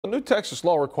A new Texas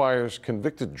law requires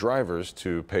convicted drivers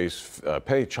to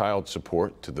pay child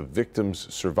support to the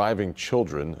victim's surviving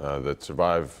children that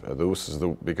survive. This is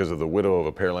because of the widow of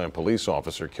a Pearland police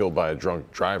officer killed by a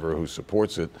drunk driver who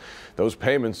supports it. Those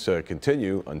payments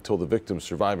continue until the victim's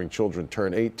surviving children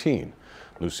turn 18.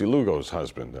 Lucy Lugo's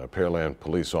husband, Pearland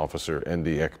police officer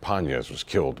Endy Ekpanyaz, was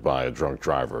killed by a drunk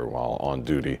driver while on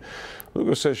duty.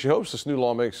 Lugo says she hopes this new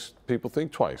law makes people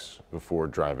think twice before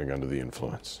driving under the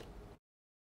influence.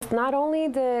 Not only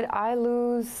did I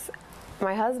lose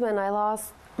my husband, I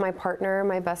lost my partner,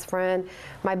 my best friend,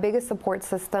 my biggest support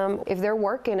system. If they're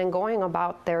working and going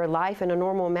about their life in a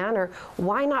normal manner,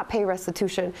 why not pay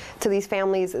restitution to these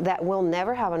families that will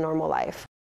never have a normal life?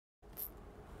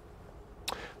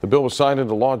 The bill was signed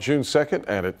into law June 2nd,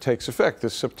 and it takes effect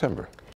this September.